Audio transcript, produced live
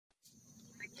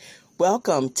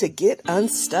Welcome to Get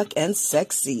Unstuck and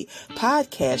Sexy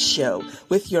podcast show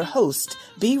with your host,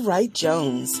 B. Wright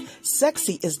Jones.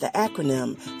 Sexy is the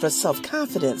acronym for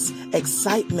self-confidence,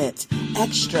 excitement,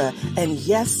 extra, and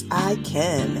yes, I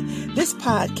can. This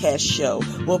podcast show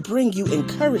will bring you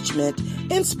encouragement,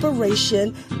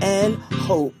 inspiration, and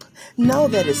hope. Know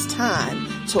that it's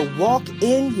time to walk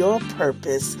in your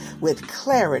purpose with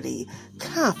clarity,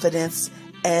 confidence,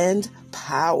 and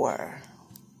power.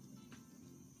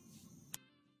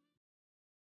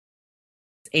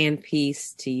 And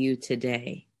peace to you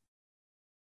today.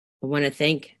 I want to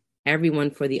thank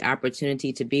everyone for the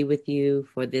opportunity to be with you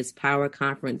for this Power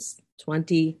Conference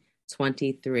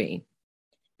 2023.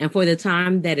 And for the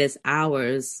time that is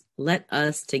ours, let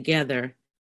us together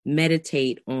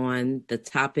meditate on the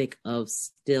topic of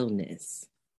stillness.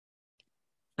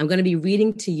 I'm going to be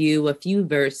reading to you a few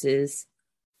verses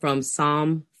from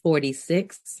Psalm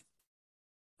 46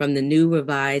 from the New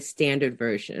Revised Standard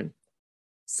Version.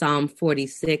 Psalm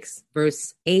 46,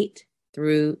 verse 8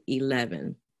 through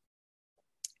 11.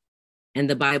 And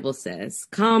the Bible says,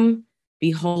 "Come,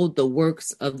 behold the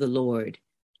works of the Lord.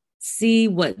 See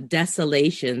what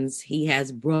desolations he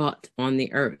has brought on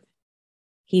the earth.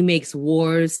 He makes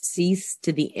wars cease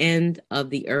to the end of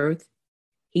the earth.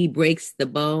 He breaks the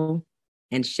bow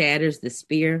and shatters the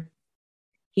spear.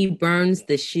 He burns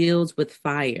the shields with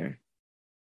fire.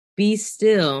 Be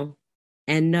still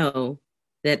and know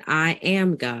that I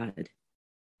am God.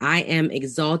 I am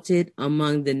exalted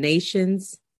among the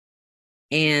nations,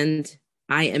 and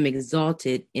I am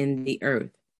exalted in the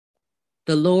earth.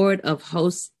 The Lord of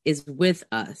hosts is with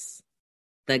us.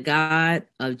 The God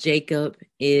of Jacob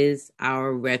is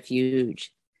our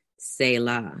refuge.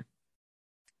 Selah."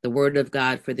 The word of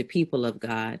God for the people of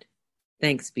God.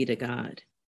 Thanks be to God.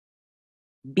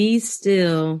 Be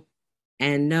still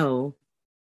and know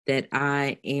that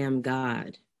I am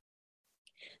God.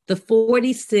 The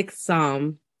 46th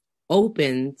Psalm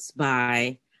opens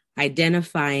by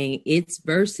identifying its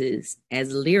verses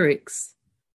as lyrics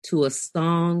to a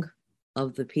song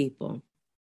of the people.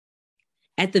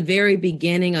 At the very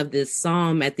beginning of this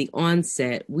psalm, at the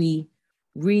onset, we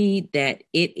read that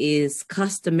it is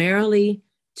customarily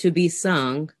to be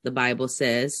sung, the Bible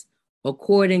says,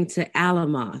 according to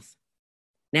Alamoth.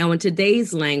 Now, in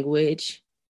today's language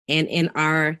and in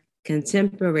our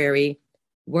contemporary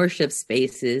worship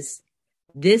spaces,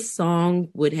 this song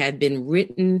would have been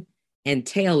written and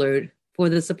tailored for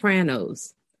the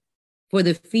sopranos, for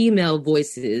the female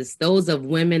voices, those of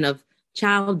women of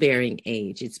childbearing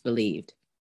age, it's believed.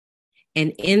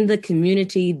 And in the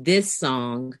community, this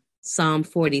song, Psalm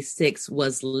 46,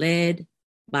 was led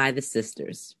by the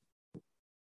sisters.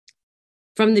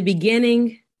 From the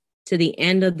beginning to the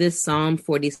end of this Psalm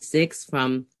 46,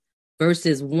 from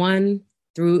verses 1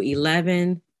 through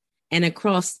 11, and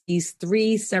across these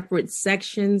three separate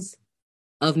sections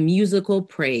of musical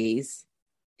praise,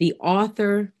 the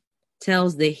author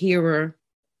tells the hearer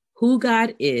who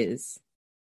God is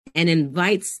and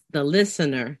invites the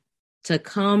listener to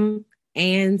come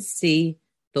and see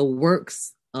the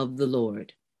works of the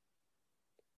Lord.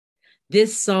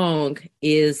 This song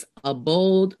is a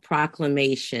bold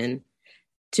proclamation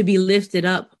to be lifted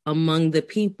up among the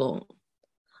people,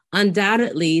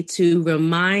 undoubtedly to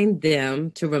remind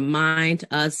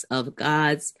us of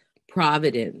God's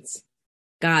providence,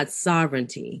 God's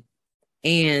sovereignty,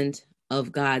 and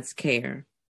of God's care.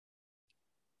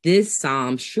 This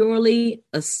psalm surely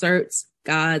asserts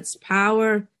God's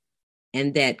power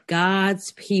and that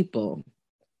God's people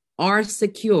are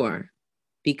secure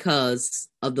because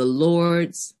of the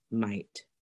Lord's might.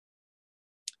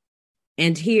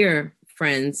 And here,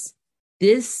 friends,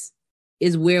 this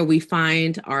is where we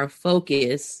find our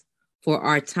focus for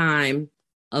our time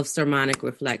of sermonic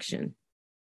reflection.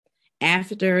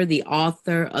 After the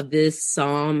author of this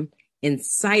psalm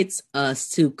incites us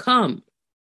to come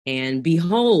and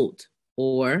behold,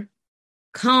 or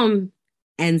come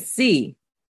and see,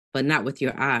 but not with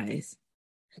your eyes,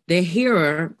 the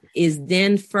hearer is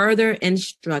then further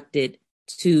instructed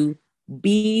to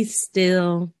be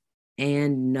still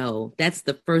and know. That's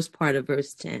the first part of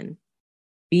verse 10.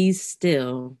 Be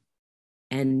still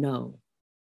and know.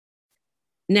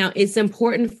 Now, it's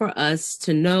important for us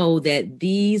to know that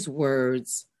these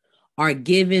words are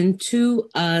given to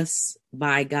us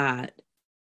by God,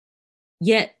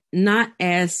 yet not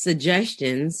as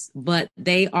suggestions, but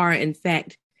they are, in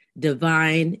fact,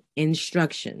 divine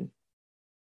instruction.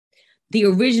 The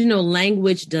original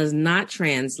language does not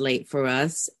translate for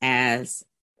us as,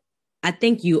 "I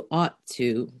think you ought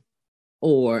to,"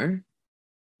 or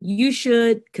 "you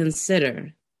should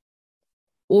consider,"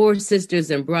 or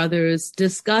sisters and brothers,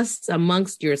 discuss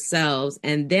amongst yourselves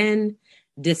and then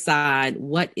decide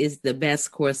what is the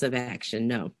best course of action.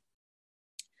 No.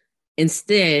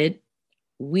 Instead,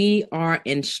 we are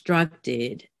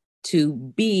instructed to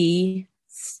be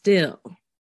still.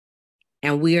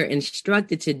 And we are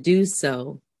instructed to do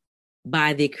so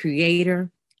by the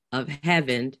creator of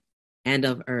heaven and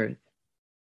of earth.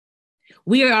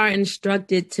 We are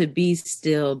instructed to be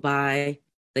still by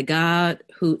the God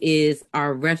who is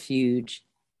our refuge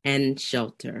and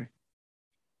shelter.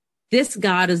 This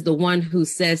God is the one who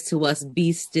says to us,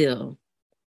 be still.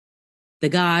 The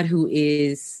God who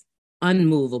is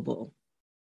unmovable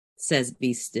says,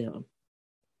 be still.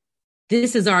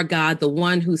 This is our God, the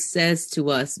one who says to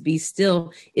us, be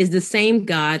still, is the same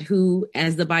God who,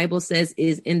 as the Bible says,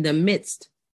 is in the midst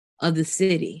of the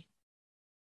city.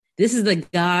 This is the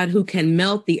God who can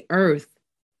melt the earth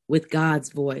with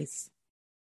God's voice.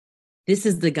 This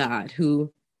is the God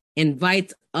who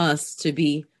invites us to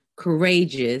be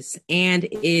courageous and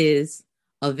is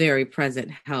a very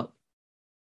present help.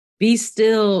 Be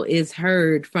still is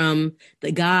heard from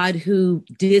the God who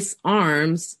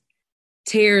disarms,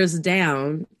 tears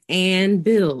down, and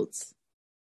builds.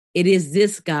 It is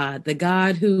this God, the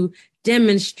God who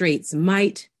demonstrates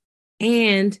might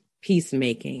and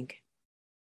peacemaking.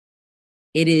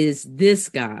 It is this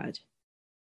God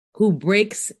who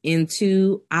breaks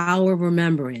into our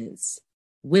remembrance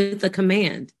with a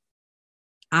command.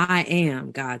 I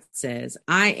am, God says.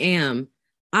 I am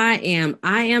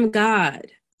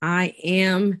God. I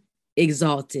am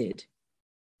exalted.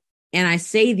 And I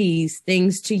say these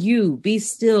things to you. Be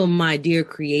still, my dear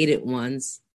created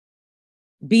ones.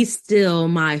 Be still,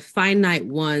 my finite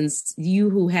ones, you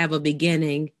who have a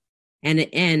beginning and an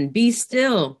end. Be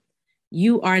still.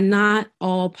 You are not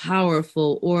all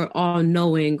powerful or all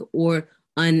knowing or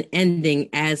unending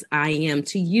as I am.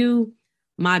 To you,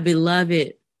 my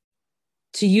beloved,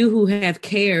 to you who have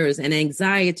cares and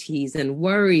anxieties and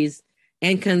worries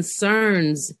and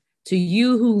concerns, to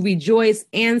you who rejoice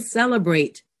and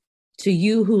celebrate, to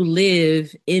you who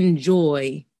live in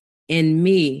joy in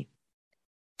me,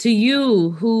 to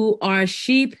you who are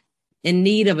sheep in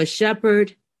need of a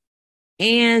shepherd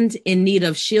and in need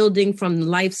of shielding from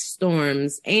life's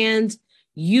storms, and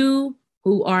you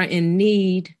who are in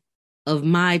need of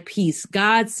my peace.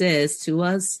 God says to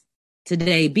us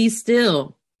today, be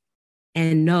still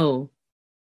and know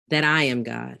that I am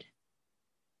God.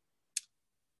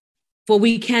 For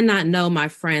we cannot know, my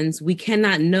friends, we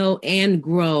cannot know and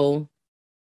grow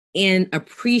and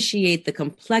appreciate the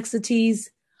complexities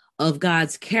of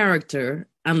God's character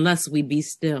unless we be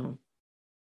still.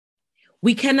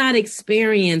 We cannot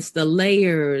experience the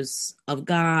layers of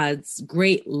God's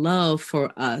great love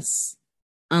for us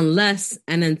unless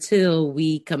and until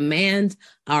we command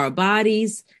our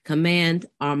bodies, command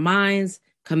our minds,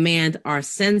 command our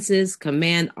senses,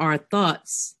 command our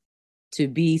thoughts to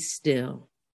be still.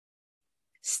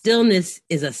 Stillness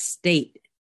is a state.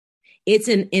 It's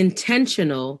an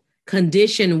intentional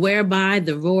condition whereby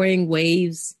the roaring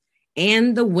waves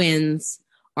and the winds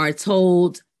are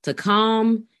told to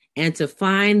calm and to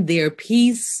find their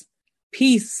peace.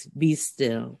 Peace, be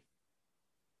still.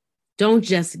 Don't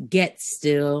just get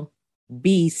still,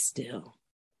 be still.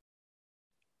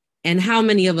 And how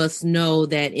many of us know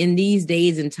that in these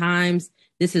days and times,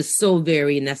 this is so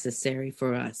very necessary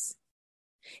for us.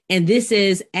 And this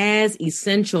is as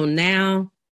essential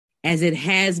now as it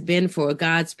has been for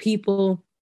God's people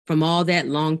from all that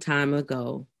long time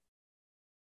ago.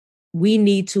 We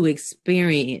need to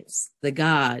experience the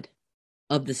God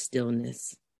of the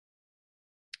stillness.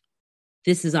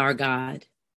 This is our God.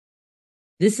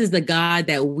 This is the God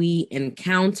that we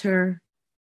encounter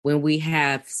when we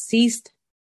have ceased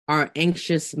our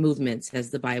anxious movements,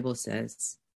 as the Bible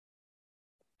says.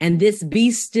 And this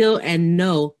be still and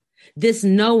know, this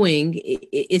knowing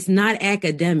is not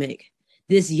academic.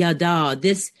 This yada,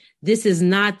 this is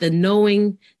not the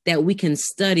knowing that we can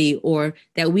study or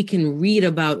that we can read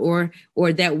about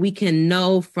or that we can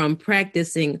know from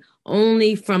practicing,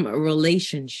 only from a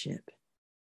relationship,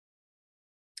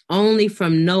 only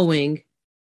from knowing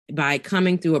by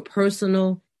coming through a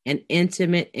personal and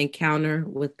intimate encounter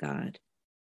with God.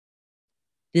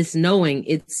 This knowing,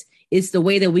 it's the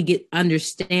way that we get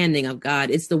understanding of God.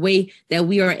 It's the way that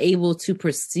we are able to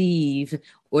perceive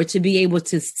or to be able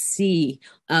to see,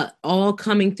 all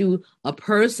coming through a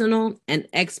personal and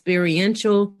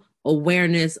experiential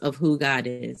awareness of who God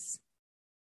is.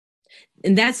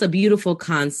 And that's a beautiful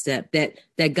concept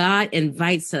that God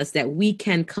invites us, that we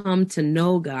can come to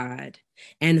know God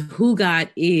and who God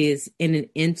is in an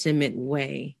intimate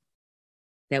way,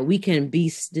 that we can be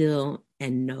still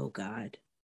and know God.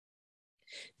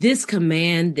 This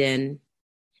command then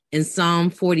in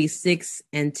Psalm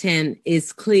 46:10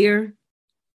 is clear,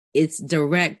 it's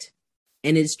direct,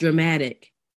 and it's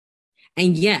dramatic.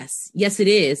 And yes, it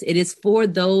is. It is for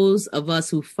those of us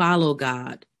who follow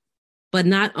God, but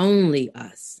not only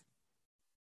us.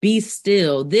 Be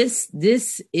still. This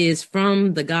is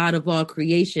from the God of all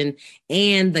creation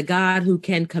and the God who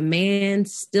can command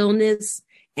stillness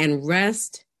and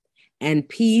rest and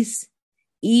peace,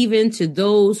 even to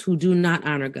those who do not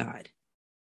honor God,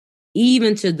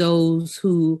 even to those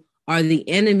who are the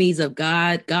enemies of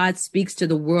God. God speaks to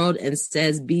the world and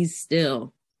says, be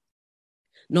still.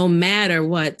 No matter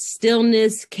what,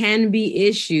 stillness can be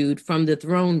issued from the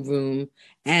throne room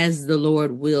as the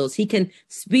Lord wills. He can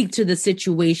speak to the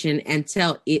situation and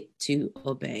tell it to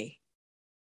obey.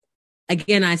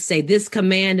 Again, I say this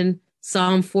command in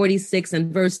Psalm 46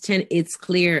 and verse 10, it's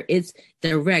clear, it's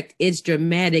direct, it's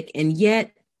dramatic, and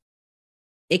yet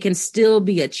it can still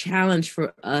be a challenge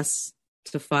for us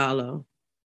to follow.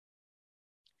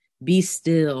 Be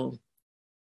still.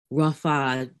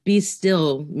 Rapha, be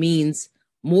still means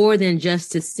more than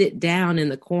just to sit down in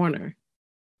the corner.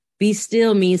 Be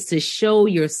still means to show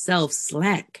yourself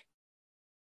slack,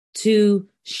 to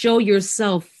show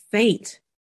yourself faint,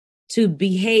 to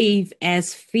behave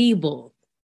as feeble,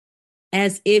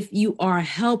 as if you are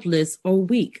helpless or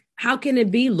weak. How can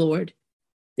it be, Lord,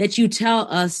 that you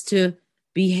tell us to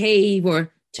behave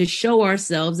or to show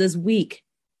ourselves as weak?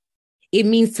 It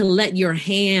means to let your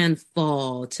hand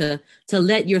fall, to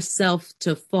let yourself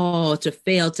to fall, to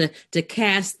fail, to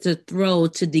cast, to throw,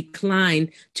 to decline,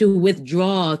 to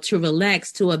withdraw, to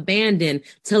relax, to abandon,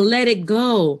 to let it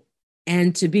go,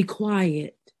 and to be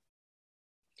quiet.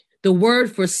 The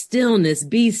word for stillness,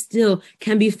 be still,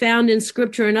 can be found in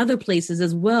scripture and other places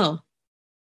as well.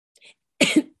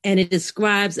 And it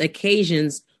describes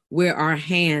occasions where our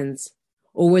hands,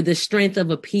 or where the strength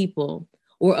of a people,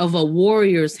 or of a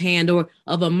warrior's hand, or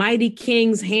of a mighty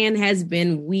king's hand has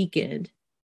been weakened.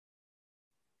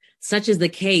 Such is the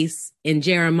case in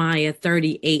Jeremiah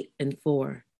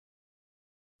 38:4.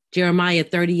 Jeremiah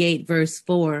 38 verse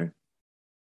 4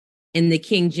 in the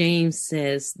King James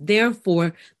says,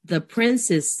 therefore the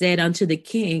princes said unto the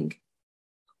king,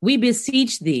 we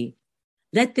beseech thee,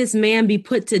 let this man be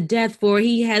put to death, for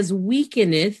he has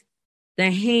weakeneth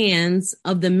the hands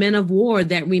of the men of war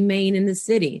that remain in the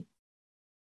city,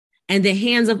 and the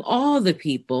hands of all the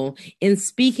people in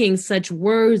speaking such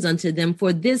words unto them.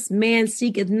 For this man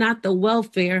seeketh not the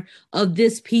welfare of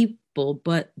this people,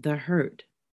 but the hurt.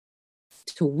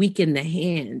 To weaken the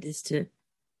hand is to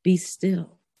be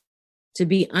still, to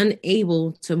be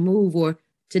unable to move, or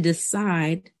to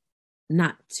decide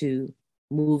not to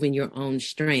move in your own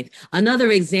strength.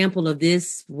 Another example of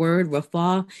this word,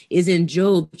 Rapha, is in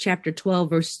Job chapter 12,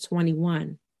 verse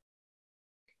 21.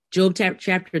 Job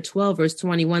chapter 12, verse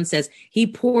 21 says, he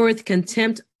poureth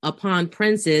contempt upon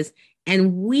princes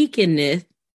and weakeneth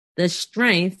the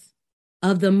strength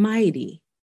of the mighty.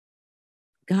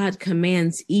 God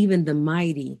commands even the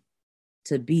mighty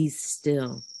to be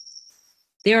still.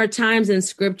 There are times in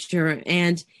scripture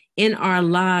and in our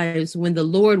lives when the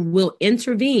Lord will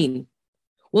intervene.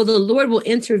 Well, the Lord will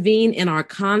intervene in our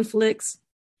conflicts,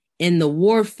 in the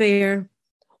warfare,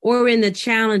 or in the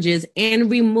challenges, and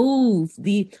remove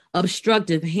the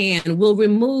obstructive hand, will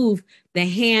remove the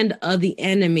hand of the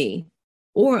enemy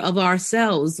or of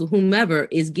ourselves, whomever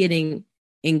is getting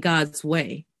in God's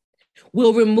way.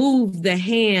 Will remove the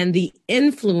hand, the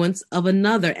influence of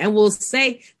another, and will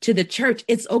say to the church,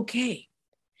 it's okay.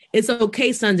 It's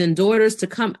okay, sons and daughters, to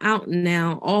come out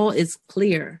now. All is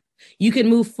clear. You can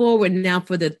move forward now,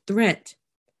 for the threat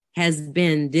has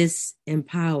been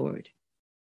disempowered.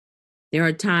 There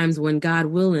are times when God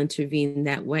will intervene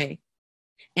that way.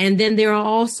 And then there are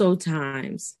also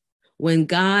times when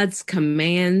God's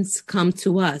commands come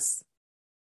to us,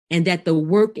 and that the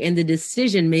work and the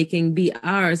decision-making be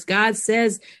ours. God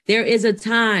says there is a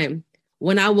time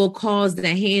when I will cause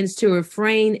the hands to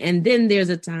refrain, and then there's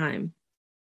a time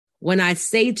when I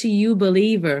say to you,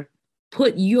 believer,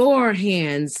 put your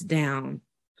hands down,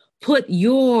 put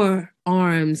your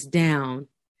arms down,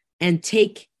 and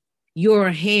take your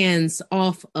hands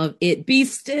off of it. Be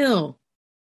still.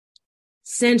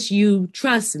 Since you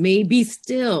trust me, be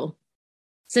still.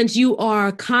 Since you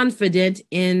are confident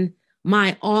in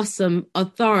my awesome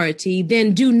authority,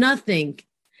 then do nothing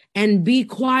and be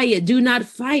quiet. Do not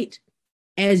fight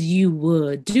as you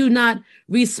would. Do not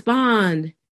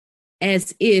respond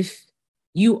as if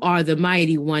you are the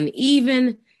mighty one,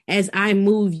 even as I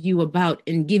move you about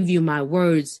and give you my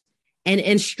words and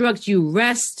instruct you.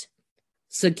 Rest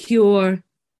secure,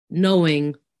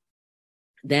 knowing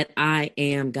that I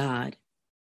am God.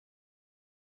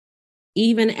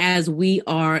 Even as we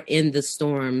are in the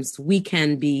storms, we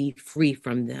can be free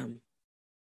from them.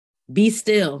 Be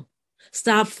still.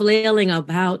 Stop flailing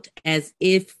about as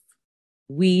if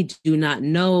we do not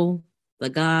know the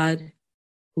God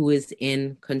who is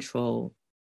in control.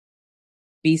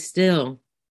 Be still.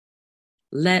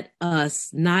 Let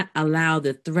us not allow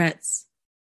the threats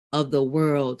of the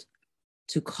world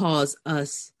to cause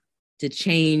us to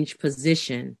change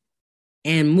position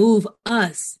and move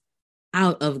us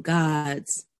out of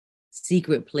God's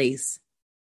secret place.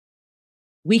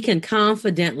 We can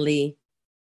confidently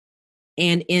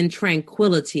and in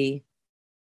tranquility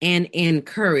and in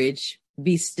courage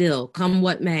be still, come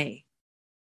what may.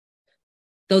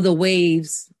 Though the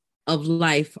waves of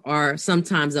life are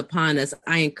sometimes upon us,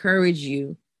 I encourage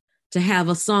you to have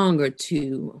a song or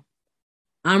two.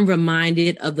 I'm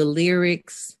reminded of the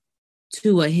lyrics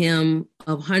to a hymn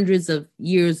of hundreds of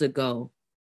years ago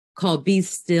called Be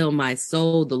Still, My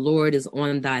Soul, the Lord is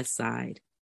on thy side.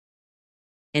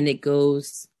 And it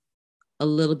goes a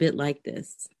little bit like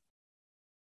this.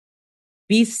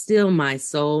 Be still, my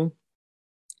soul,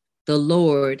 the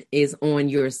Lord is on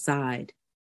your side.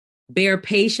 Bear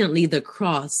patiently the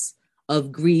cross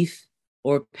of grief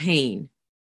or pain.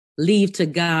 Leave to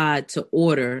God to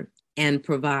order and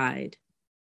provide.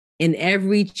 In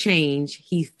every change,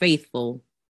 he faithful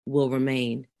will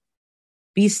remain.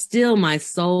 Be still, my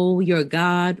soul, your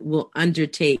God will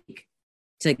undertake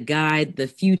to guide the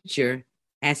future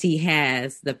as he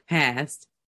has the past.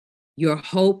 Your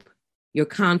hope, your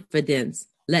confidence,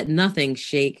 let nothing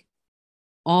shake.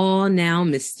 All now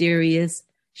mysterious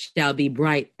shall be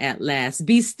bright at last.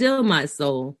 Be still, my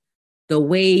soul. The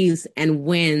waves and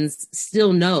winds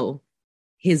still know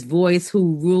his voice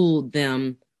who ruled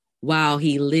them while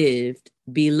he lived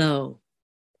below.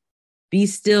 Be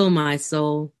still, my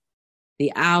soul.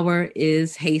 The hour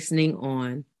is hastening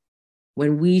on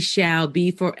when we shall be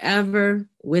forever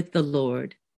with the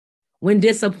Lord. When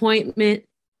disappointment,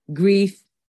 grief,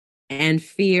 and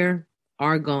fear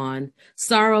are gone,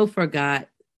 sorrow forgot,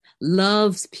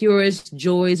 love's purest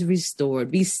joys restored.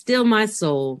 Be still, my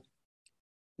soul.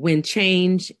 When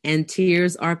change and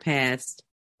tears are past,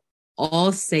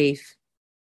 all safe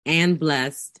and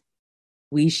blessed,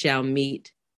 we shall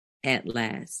meet at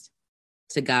last.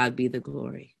 To God be the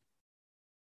glory.